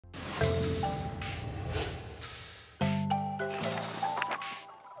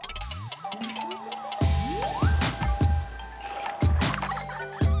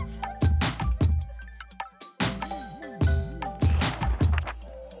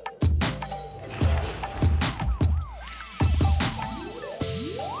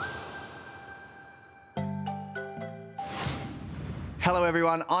Hello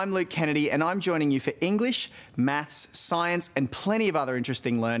everyone, I'm Luke Kennedy and I'm joining you for English, Maths, Science and plenty of other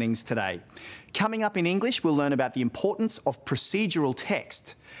interesting learnings today. Coming up in English, we'll learn about the importance of procedural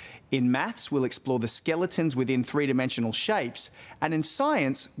text. In Maths, we'll explore the skeletons within three-dimensional shapes, and in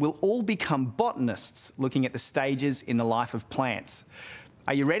Science, we'll all become botanists looking at the stages in the life of plants.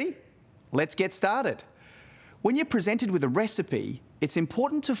 Are you ready? Let's get started. When you're presented with a recipe, it's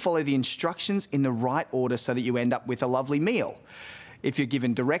important to follow the instructions in the right order so that you end up with a lovely meal. If you're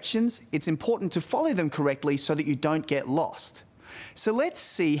given directions, it's important to follow them correctly so that you don't get lost. So let's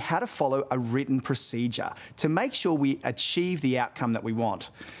see how to follow a written procedure to make sure we achieve the outcome that we want.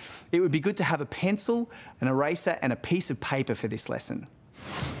 It would be good to have a pencil, an eraser and a piece of paper for this lesson.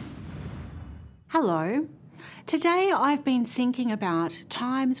 Hello. Today I've been thinking about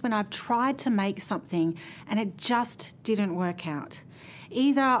times when I've tried to make something and it just didn't work out.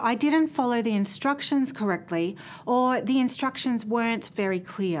 Either I didn't follow the instructions correctly or the instructions weren't very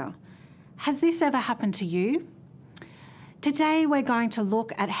clear. Has this ever happened to you? Today we're going to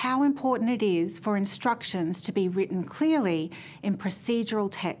look at how important it is for instructions to be written clearly in procedural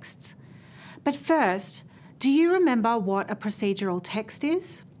texts. But first, do you remember what a procedural text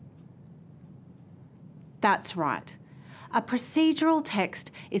is? That's right. A procedural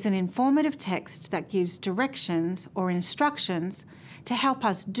text is an informative text that gives directions or instructions to help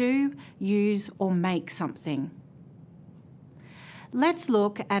us do, use or make something. Let's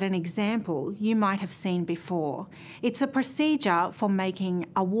look at an example you might have seen before. It's a procedure for making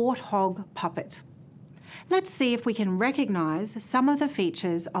a warthog puppet. Let's see if we can recognise some of the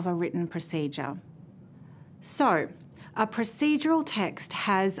features of a written procedure. So, a procedural text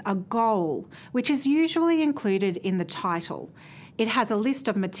has a goal, which is usually included in the title. It has a list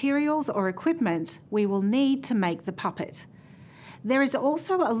of materials or equipment we will need to make the puppet. There is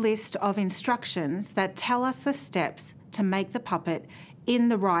also a list of instructions that tell us the steps to make the puppet in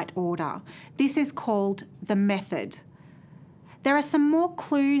the right order. This is called the method. There are some more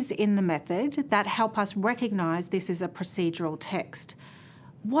clues in the method that help us recognise this is a procedural text.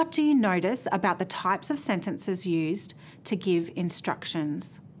 What do you notice about the types of sentences used to give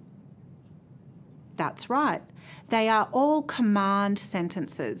instructions? That's right. They are all command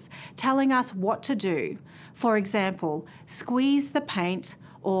sentences telling us what to do. For example, squeeze the paint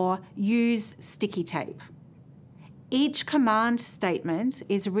or use sticky tape. Each command statement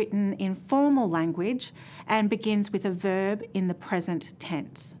is written in formal language and begins with a verb in the present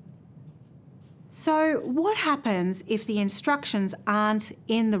tense. So, what happens if the instructions aren't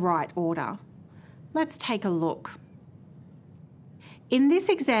in the right order? Let's take a look. In this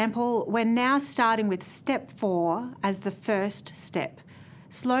example, we're now starting with step 4 as the first step.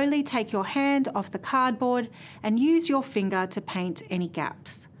 Slowly take your hand off the cardboard and use your finger to paint any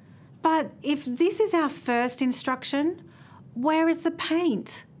gaps. But if this is our first instruction, where is the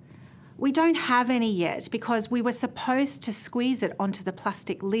paint? We don't have any yet because we were supposed to squeeze it onto the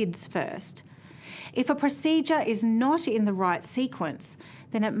plastic lids first. If a procedure is not in the right sequence,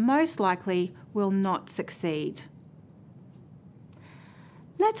 then it most likely will not succeed.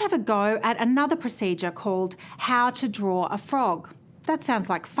 Let's have a go at another procedure called how to draw a frog. That sounds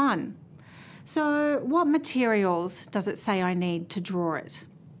like fun. So what materials does it say I need to draw it?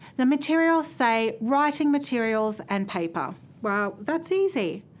 The materials say writing materials and paper. Well, that's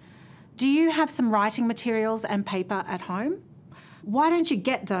easy. Do you have some writing materials and paper at home? Why don't you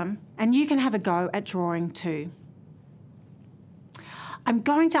get them and you can have a go at drawing too. I'm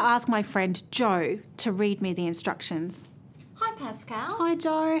going to ask my friend Jo to read me the instructions. Hi Pascal. Hi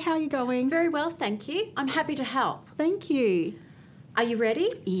Jo, how are you going? Very well, thank you. I'm happy to help. Thank you. Are you ready?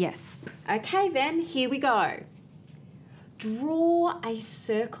 Yes. Okay then, here we go. Draw a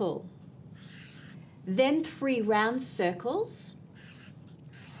circle, then 3 round circles.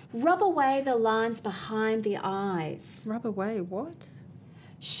 Rub away the lines behind the eyes. Rub away what?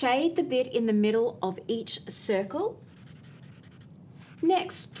 Shade the bit in the middle of each circle.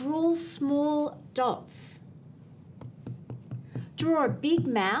 Next, draw small dots. Draw a big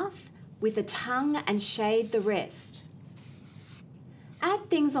mouth with a tongue and shade the rest. Add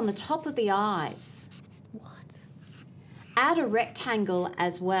things on the top of the eyes. What? Add a rectangle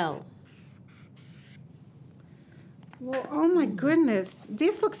as well. Well, oh my goodness,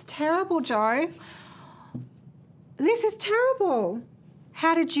 this looks terrible, Jo. This is terrible.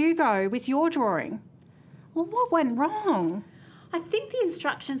 How did you go with your drawing? Well, what went wrong? I think the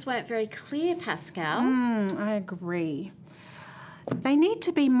instructions weren't very clear, Pascal. I agree. They need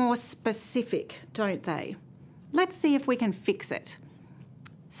to be more specific, don't they? Let's see if we can fix it.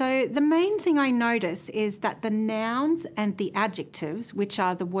 So the main thing I notice is that the nouns and the adjectives, which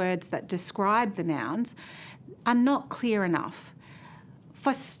are the words that describe the nouns, are not clear enough.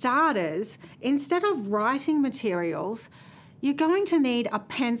 For starters, instead of writing materials, you're going to need a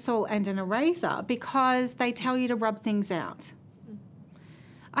pencil and an eraser because they tell you to rub things out.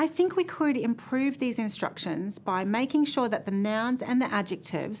 I think we could improve these instructions by making sure that the nouns and the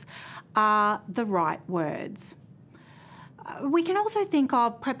adjectives are the right words. We can also think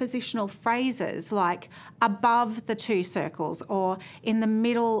of prepositional phrases like above the two circles or in the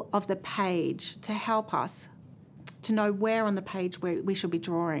middle of the page to help us to know where on the page we should be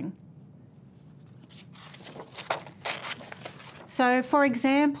drawing. So, for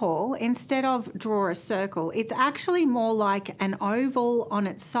example, instead of draw a circle, it's actually more like an oval on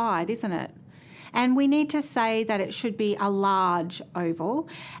its side, isn't it? And we need to say that it should be a large oval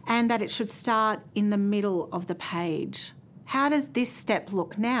and that it should start in the middle of the page. How does this step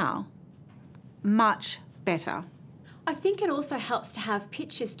look now? Much better. I think it also helps to have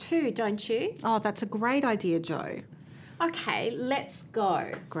pictures too, don't you? Oh, that's a great idea, Jo. Okay, let's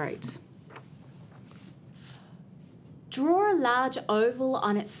go. Great. Draw a large oval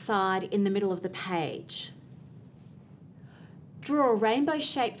on its side in the middle of the page. Draw a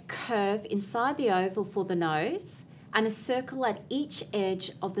rainbow-shaped curve inside the oval for the nose and a circle at each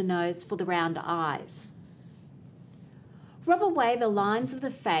edge of the nose for the round eyes. Rub away the lines of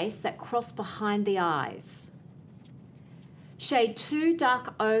the face that cross behind the eyes. Shade 2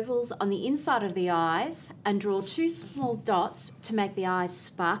 dark ovals on the inside of the eyes and draw 2 small dots to make the eyes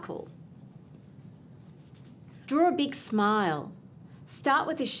sparkle. Draw a big smile. Start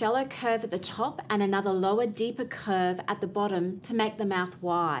with a shallow curve at the top and another lower, deeper curve at the bottom to make the mouth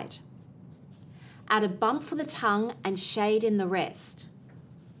wide. Add a bump for the tongue and shade in the rest.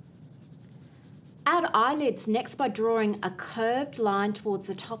 Add eyelids next by drawing a curved line towards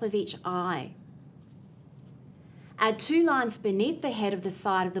the top of each eye. Add 2 lines beneath the head of the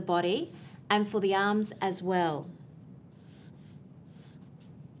side of the body and for the arms as well.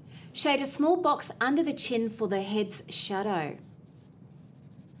 Shade a small box under the chin for the head's shadow.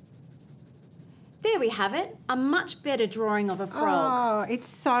 There we have it, a much better drawing of a frog. Oh, it's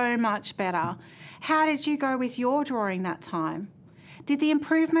so much better. How did you go with your drawing that time? Did the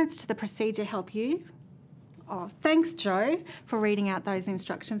improvements to the procedure help you? Oh, thanks, Jo, for reading out those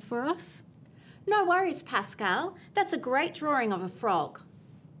instructions for us. No worries, Pascal. That's a great drawing of a frog.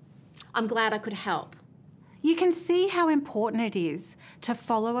 I'm glad I could help. You can see how important it is to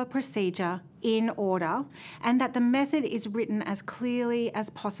follow a procedure in order and that the method is written as clearly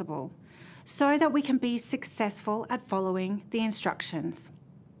as possible so that we can be successful at following the instructions.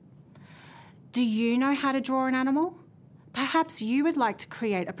 Do you know how to draw an animal? Perhaps you would like to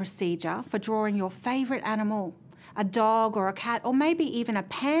create a procedure for drawing your favourite animal, a dog or a cat, or maybe even a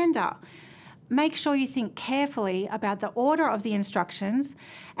panda. Make sure you think carefully about the order of the instructions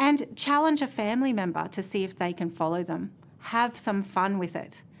and challenge a family member to see if they can follow them. Have some fun with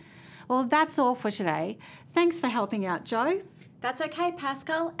it. Well, that's all for today. Thanks for helping out, Jo. That's okay,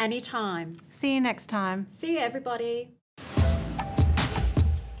 Pascal. Anytime. See you next time. See you, everybody.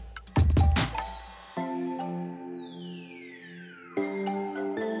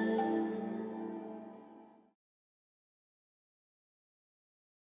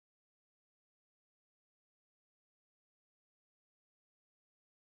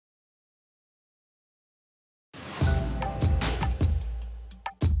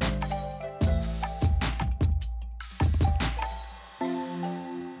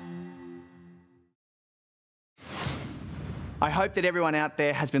 I hope that everyone out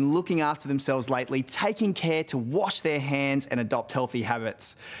there has been looking after themselves lately, taking care to wash their hands and adopt healthy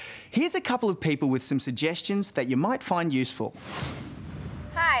habits. Here's a couple of people with some suggestions that you might find useful.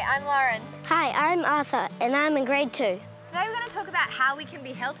 Hi, I'm Lauren. Hi, I'm Arthur, and I'm in grade 2. Today we're going to talk about how we can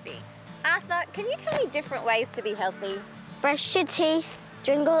be healthy. Arthur, can you tell me different ways to be healthy? Brush your teeth,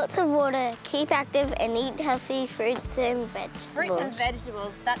 drink lots of water, keep active, and eat healthy fruits and vegetables. Fruits and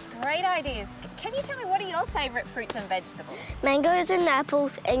vegetables, that's great ideas. Can you tell me what are your favourite fruits and vegetables? Mangoes and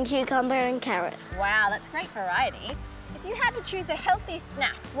apples, and cucumber and carrot. Wow, that's great variety. If you had to choose a healthy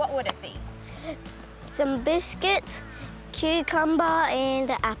snack, what would it be? Some biscuits, cucumber,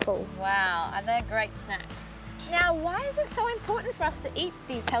 and apple. Wow, they're great snacks. Now, why is it so important for us to eat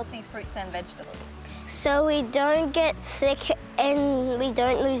these healthy fruits and vegetables? So we don't get sick and we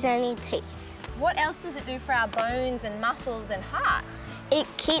don't lose any teeth. What else does it do for our bones and muscles and heart? It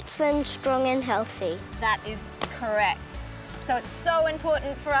keeps them strong and healthy. That is correct. So it's so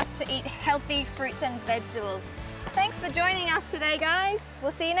important for us to eat healthy fruits and vegetables. Thanks for joining us today, guys.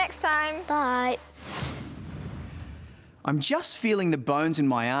 We'll see you next time. Bye. I'm just feeling the bones in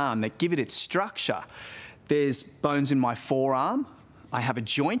my arm that give it its structure. There's bones in my forearm, I have a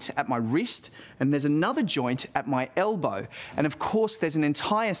joint at my wrist and there's another joint at my elbow. And of course, there's an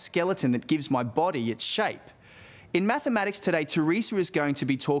entire skeleton that gives my body its shape. In mathematics today, Teresa is going to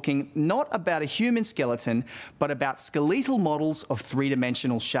be talking not about a human skeleton, but about skeletal models of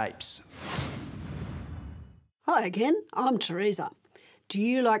three-dimensional shapes. Hi again, I'm Teresa. Do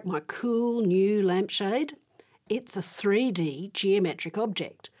you like my cool new lampshade? It's a 3D geometric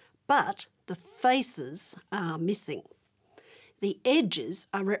object, but the faces are missing. The edges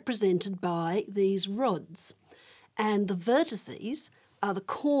are represented by these rods, and the vertices are the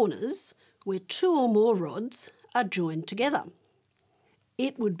corners where two or more rods are joined together.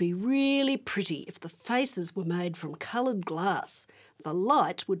 It would be really pretty if the faces were made from coloured glass. The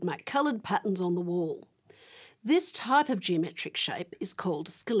light would make coloured patterns on the wall. This type of geometric shape is called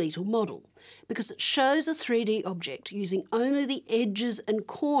a skeletal model because it shows a 3D object using only the edges and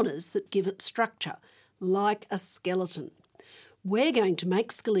corners that give it structure, like a skeleton. We're going to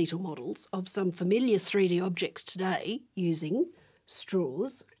make skeletal models of some familiar 3D objects today using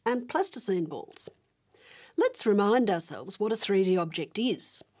straws and plasticine balls. Let's remind ourselves what a 3D object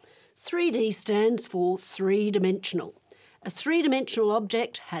is. 3D stands for three-dimensional. A three-dimensional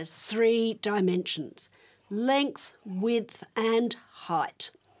object has 3 dimensions: length, width and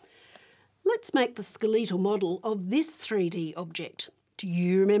height. Let's make the skeletal model of this 3D object. Do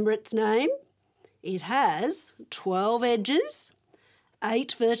you remember its name? It has 12 edges,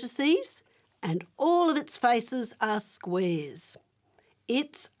 8 vertices, and all of its faces are squares.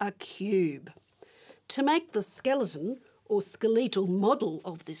 It's a cube. To make the skeleton or skeletal model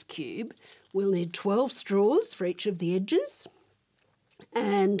of this cube, we'll need 12 straws for each of the edges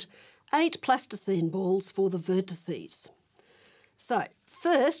and 8 plasticine balls for the vertices. So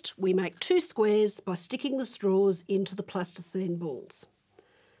first we make 2 squares by sticking the straws into the plasticine balls.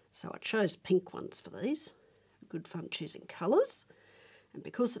 So I chose pink ones for these. Good fun choosing colours. And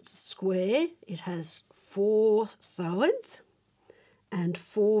because it's a square, it has 4 sides and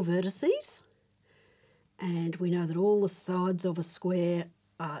 4 vertices. And we know that all the sides of a square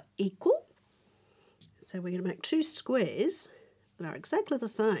are equal. So we're going to make 2 squares that are exactly the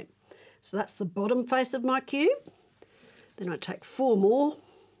same. So that's the bottom face of my cube. Then I take 4 more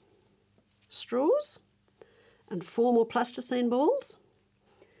straws and 4 more plasticine balls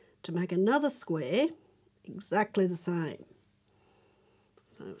to make another square exactly the same.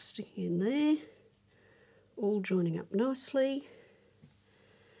 So sticking in there, all joining up nicely.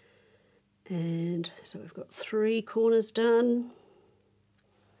 And so we've got 3 corners done,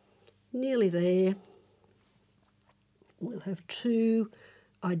 nearly there. We'll have 2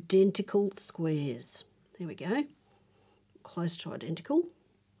 identical squares. There we go, close to identical.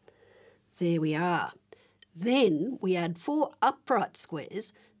 There we are. Then we add 4 upright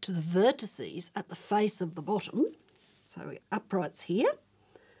squares to the vertices at the face of the bottom. So we uprights here,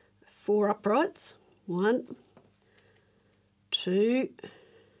 4 uprights, 1, 2,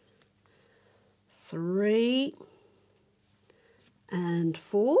 3 and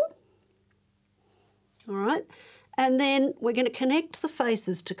 4. All right, and then we're going to connect the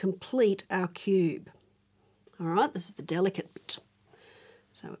faces to complete our cube. All right, this is the delicate bit.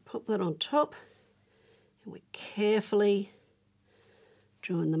 So we pop that on top and we carefully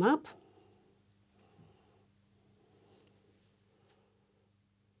join them up.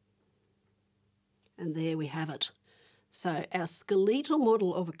 And there we have it. So our skeletal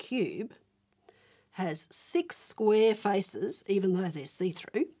model of a cube has 6 square faces, even though they're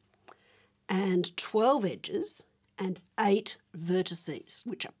see-through, and 12 edges and 8 vertices,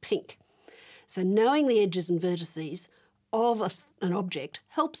 which are pink. So knowing the edges and vertices of an object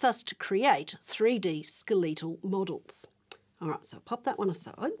helps us to create 3D skeletal models. All right, so I'll pop that one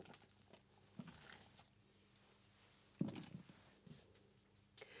aside.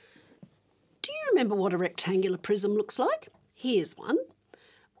 Do you remember what a rectangular prism looks like? Here's one.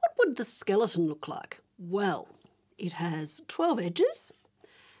 What would the skeleton look like? Well, it has 12 edges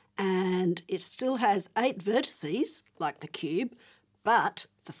and it still has 8 vertices, like the cube, but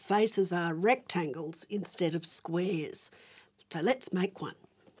the faces are rectangles instead of squares. So let's make one.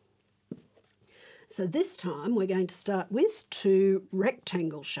 So this time we're going to start with 2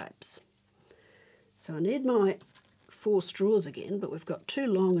 rectangle shapes. So I need my 4 straws again, but we've got 2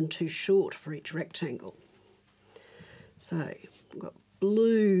 long and 2 short for each rectangle. So we've got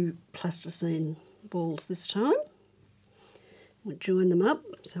blue plasticine balls this time. We'll join them up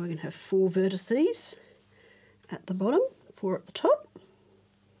so we're going to have 4 vertices at the bottom, 4 at the top.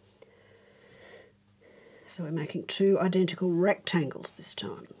 So we're making 2 identical rectangles this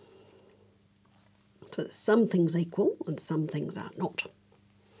time. So there's some things equal and some things are not.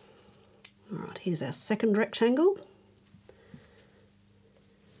 All right, here's our second rectangle.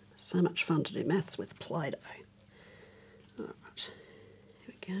 So much fun to do maths with Play-Doh. All right,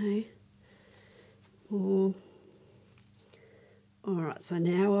 here we go. More. All right, so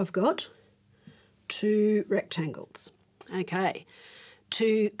now I've got 2 rectangles. Okay,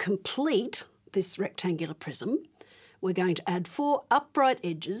 to complete this rectangular prism, we're going to add 4 upright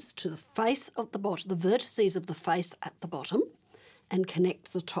edges to the face of the bottom, the vertices of the face at the bottom, and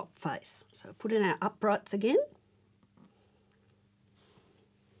connect the top face. So put in our uprights again.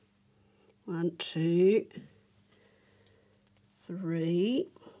 1, 2, 3,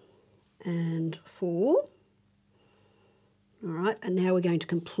 and 4. All right, and now we're going to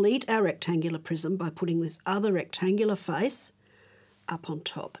complete our rectangular prism by putting this other rectangular face up on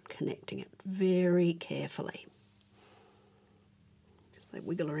top and connecting it very carefully. Just they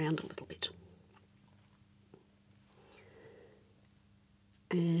wiggle around a little bit.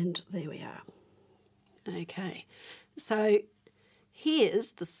 And there we are. Okay, so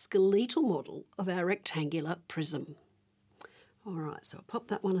here's the skeletal model of our rectangular prism. All right, so I'll pop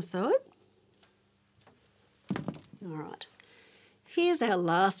that one aside. All right, here's our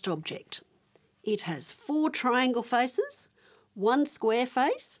last object. It has 4 triangle faces, 1 square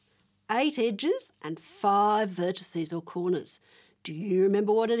face, 8 edges and 5 vertices or corners. Do you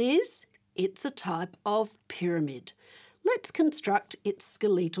remember what it is? It's a type of pyramid. Let's construct its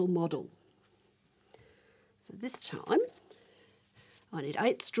skeletal model. So this time, I need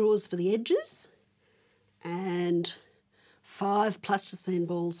 8 straws for the edges and 5 plasticine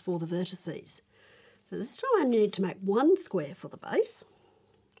balls for the vertices. So this time I need to make 1 square for the base.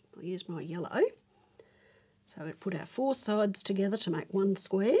 I'll use my yellow. So we put our 4 sides together to make 1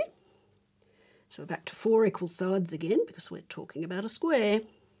 square. So we're back to 4 equal sides again because we're talking about a square.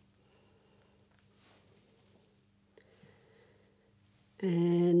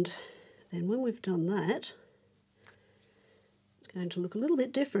 And then when we've done that, it's going to look a little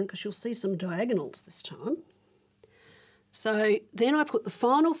bit different because you'll see some diagonals this time. So then I put the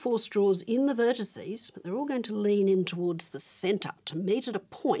final 4 straws in the vertices, but they're all going to lean in towards the centre to meet at a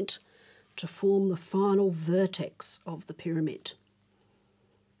point to form the final vertex of the pyramid.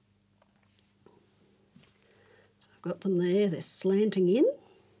 So I've got them there, they're slanting in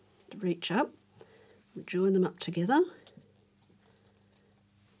to reach up. We'll join them up together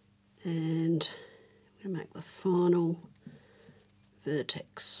and I'm going to make the final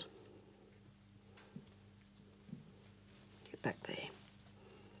vertex. Get back there.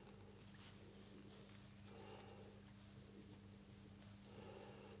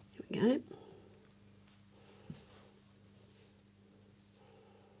 Here we go.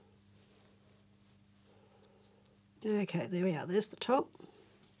 Okay, there we are. There's the top.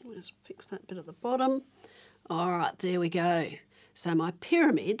 We'll just fix that bit at the bottom. All right, there we go. So my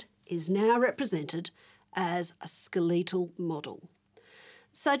pyramid is now represented as a skeletal model.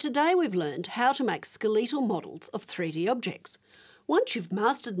 So today we've learned how to make skeletal models of 3D objects. Once you've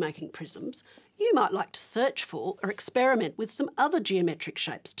mastered making prisms, you might like to search for or experiment with some other geometric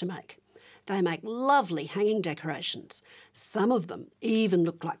shapes to make. They make lovely hanging decorations. Some of them even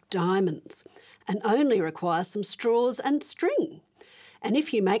look like diamonds and only require some straws and string. And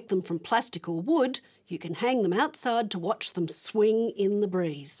if you make them from plastic or wood, you can hang them outside to watch them swing in the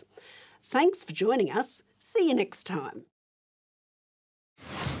breeze. Thanks for joining us. See you next time.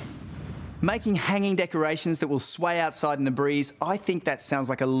 Making hanging decorations that will sway outside in the breeze, I think that sounds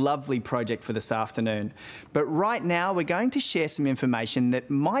like a lovely project for this afternoon. But right now, we're going to share some information that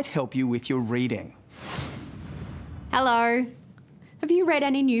might help you with your reading. Hello. Have you read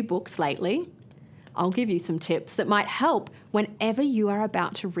any new books lately? I'll give you some tips that might help whenever you are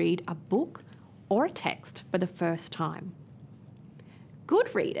about to read a book or a text for the first time.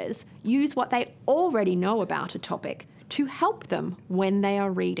 Good readers use what they already know about a topic to help them when they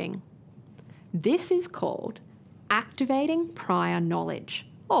are reading. This is called activating prior knowledge,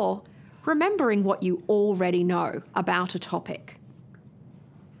 or remembering what you already know about a topic.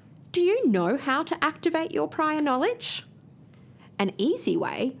 Do you know how to activate your prior knowledge? An easy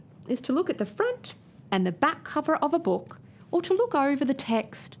way is to look at the front and the back cover of a book, or to look over the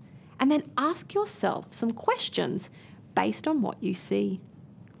text and then ask yourself some questions based on what you see.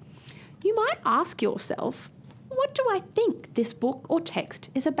 You might ask yourself, what do I think this book or text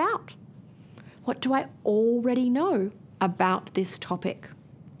is about? What do I already know about this topic?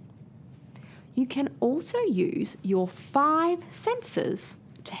 You can also use your 5 senses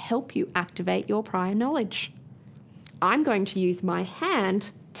to help you activate your prior knowledge. I'm going to use my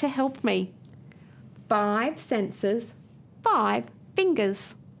hand to help me. 5 senses, 5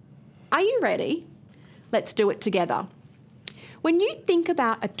 fingers. Are you ready? Let's do it together. When you think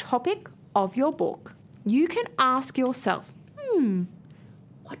about a topic of your book, you can ask yourself,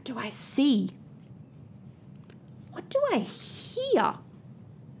 what What do I see? What do I hear?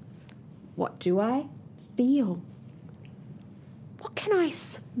 What do I feel? What can I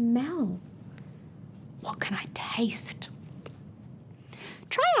smell? What can I taste?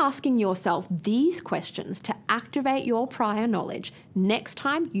 Try asking yourself these questions to activate your prior knowledge next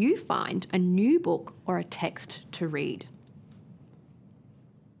time you find a new book or a text to read.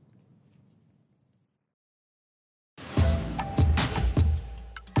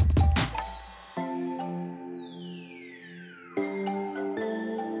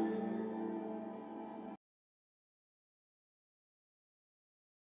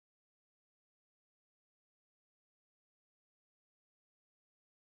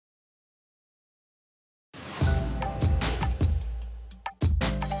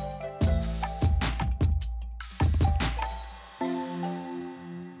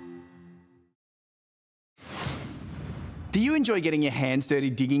 Do you enjoy getting your hands dirty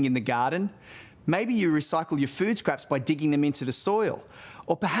digging in the garden? Maybe you recycle your food scraps by digging them into the soil.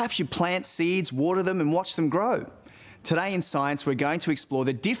 Or perhaps you plant seeds, water them and watch them grow. Today in Science, we're going to explore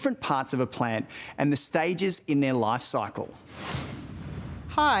the different parts of a plant and the stages in their life cycle.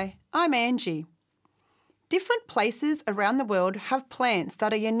 Hi, I'm Angie. Different places around the world have plants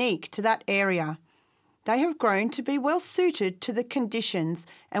that are unique to that area. They have grown to be well suited to the conditions,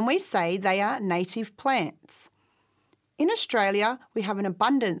 and we say they are native plants. In Australia, we have an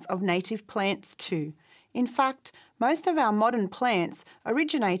abundance of native plants too. In fact, most of our modern plants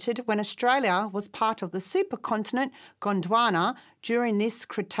originated when Australia was part of the supercontinent Gondwana during this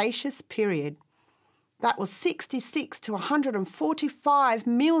Cretaceous period. That was 66 to 145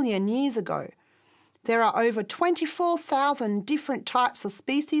 million years ago. There are over 24,000 different types of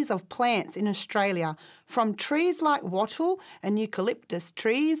species of plants in Australia, from trees like wattle and eucalyptus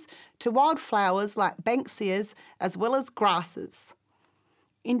trees to wildflowers like banksias, as well as grasses.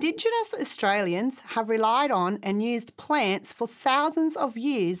 Indigenous Australians have relied on and used plants for thousands of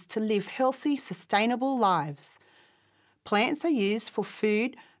years to live healthy, sustainable lives. Plants are used for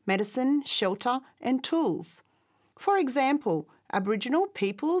food, medicine, shelter and tools. For example, Aboriginal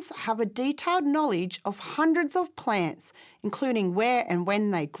peoples have a detailed knowledge of hundreds of plants, including where and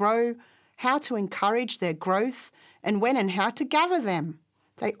when they grow, how to encourage their growth, and when and how to gather them.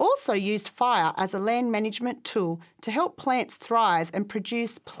 They also used fire as a land management tool to help plants thrive and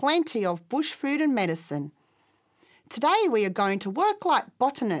produce plenty of bush food and medicine. Today we are going to work like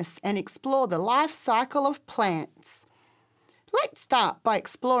botanists and explore the life cycle of plants. Let's start by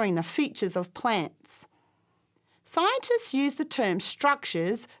exploring the features of plants. Scientists use the term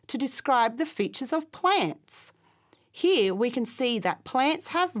structures to describe the features of plants. Here we can see that plants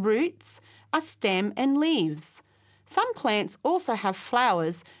have roots, a stem and leaves. Some plants also have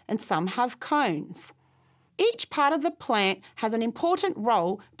flowers and some have cones. Each part of the plant has an important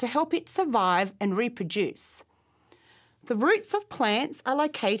role to help it survive and reproduce. The roots of plants are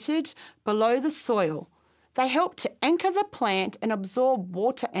located below the soil. They help to anchor the plant and absorb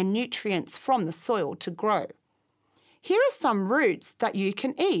water and nutrients from the soil to grow. Here are some roots that you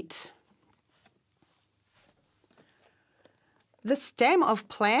can eat. The stem of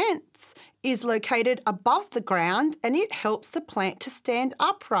plants is located above the ground and it helps the plant to stand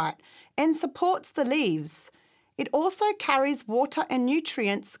upright and supports the leaves. It also carries water and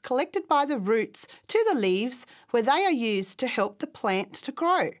nutrients collected by the roots to the leaves where they are used to help the plant to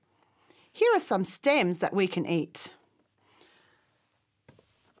grow. Here are some stems that we can eat.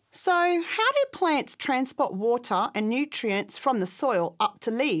 So, how do plants transport water and nutrients from the soil up to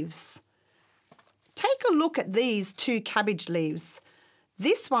leaves? Take a look at these two cabbage leaves.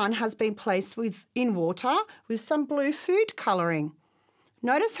 This one has been placed in water with some blue food colouring.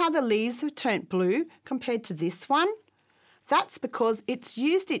 Notice how the leaves have turned blue compared to this one? That's because it's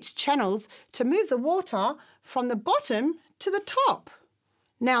used its channels to move the water from the bottom to the top.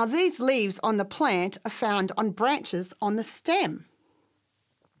 Now, these leaves on the plant are found on branches on the stem.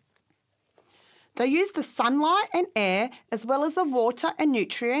 They use the sunlight and air as well as the water and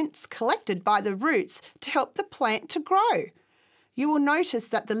nutrients collected by the roots to help the plant to grow. You will notice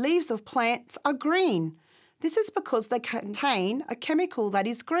that the leaves of plants are green. This is because they contain a chemical that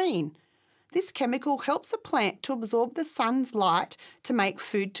is green. This chemical helps the plant to absorb the sun's light to make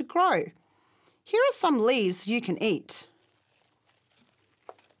food to grow. Here are some leaves you can eat.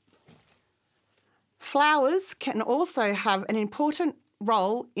 Flowers can also have an important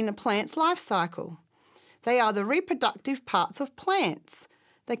role in a plant's life cycle. They are the reproductive parts of plants.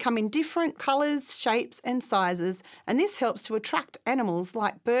 They come in different colours, shapes and sizes, and this helps to attract animals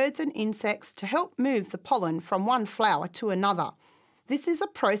like birds and insects to help move the pollen from one flower to another. This is a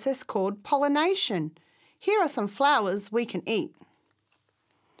process called pollination. Here are some flowers we can eat.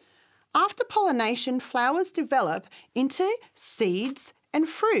 After pollination, flowers develop into seeds and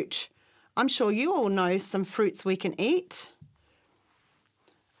fruit. I'm sure you all know some fruits we can eat.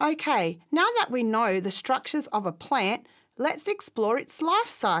 Okay, now that we know the structures of a plant, let's explore its life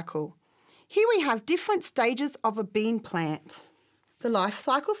cycle. Here we have different stages of a bean plant. The life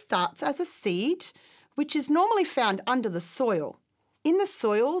cycle starts as a seed, which is normally found under the soil. In the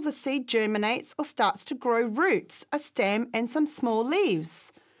soil, the seed germinates or starts to grow roots, a stem and some small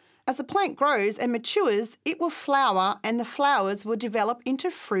leaves. As the plant grows and matures, it will flower and the flowers will develop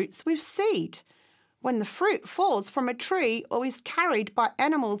into fruits with seed. When the fruit falls from a tree or is carried by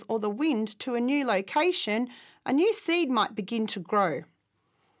animals or the wind to a new location, a new seed might begin to grow.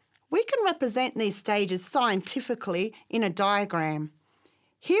 We can represent these stages scientifically in a diagram.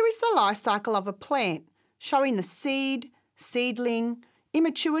 Here is the life cycle of a plant, showing the seed, seedling,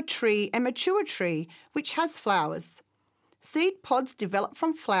 immature tree and mature tree, which has flowers. Seed pods develop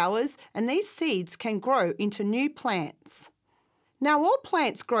from flowers and these seeds can grow into new plants. Now, all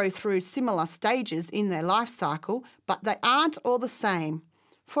plants grow through similar stages in their life cycle, but they aren't all the same.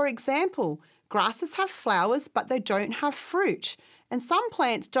 For example, grasses have flowers but they don't have fruit, and some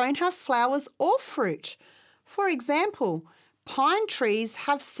plants don't have flowers or fruit. For example, pine trees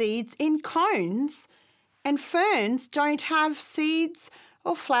have seeds in cones, and ferns don't have seeds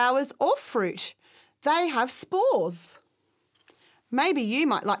or flowers or fruit. They have spores. Maybe you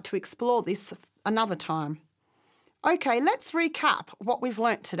might like to explore this another time. Okay, let's recap what we've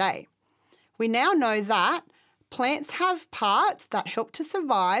learnt today. We now know that plants have parts that help to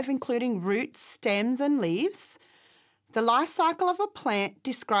survive, including roots, stems and leaves. The life cycle of a plant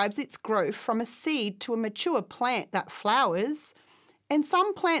describes its growth from a seed to a mature plant that flowers, and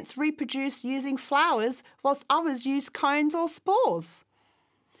some plants reproduce using flowers whilst others use cones or spores.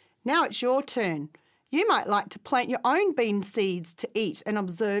 Now it's your turn. You might like to plant your own bean seeds to eat and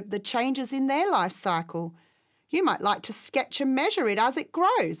observe the changes in their life cycle. You might like to sketch and measure it as it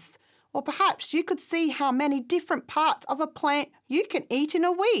grows. Or perhaps you could see how many different parts of a plant you can eat in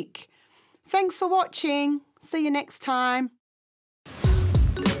a week. Thanks for watching. See you next time.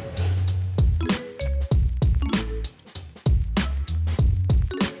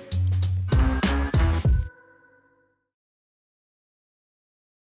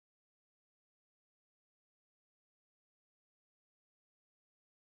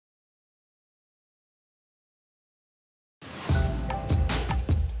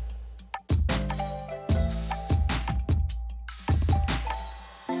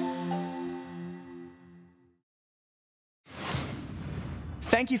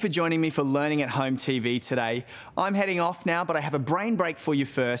 Thank you for joining me for Learning at Home TV today. I'm heading off now, but I have a brain break for you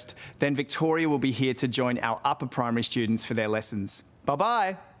first. Then Victoria will be here to join our upper primary students for their lessons.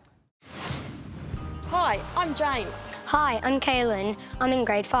 Bye-bye. Hi, I'm Jane. Hi, I'm Kaylin. I'm in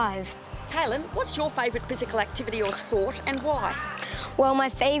grade 5. Kaylin, what's your favourite physical activity or sport and why? Well, my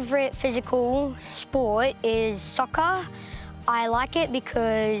favourite physical sport is soccer. I like it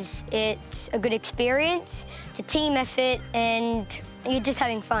because it's a good experience, it's a team effort and you're just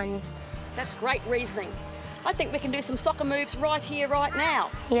having fun. That's great reasoning. I think we can do some soccer moves right here, right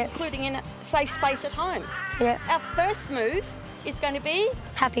now, including in a safe space at home. Our first move is going to be...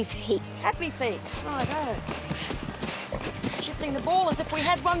 Happy feet. Happy feet. Righto. Shifting the ball as if we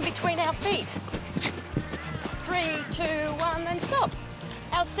had one between our feet. 3, 2, 1 and stop.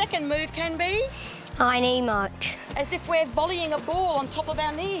 Our second move can be... High knee march. As if we're volleying a ball on top of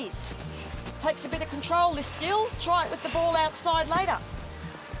our knees. Takes a bit of control, this skill. Try it with the ball outside later.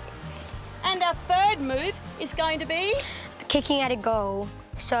 And our third move is going to be... Kicking at a goal.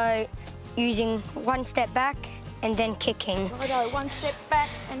 So using one step back and then kicking. Righto, one step back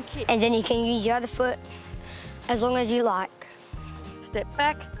and kick. And then you can use your other foot as long as you like. Step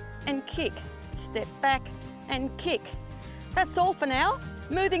back and kick. Step back and kick. That's all for now.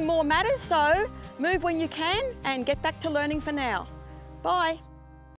 Moving more matters, so move when you can and get back to learning for now. Bye.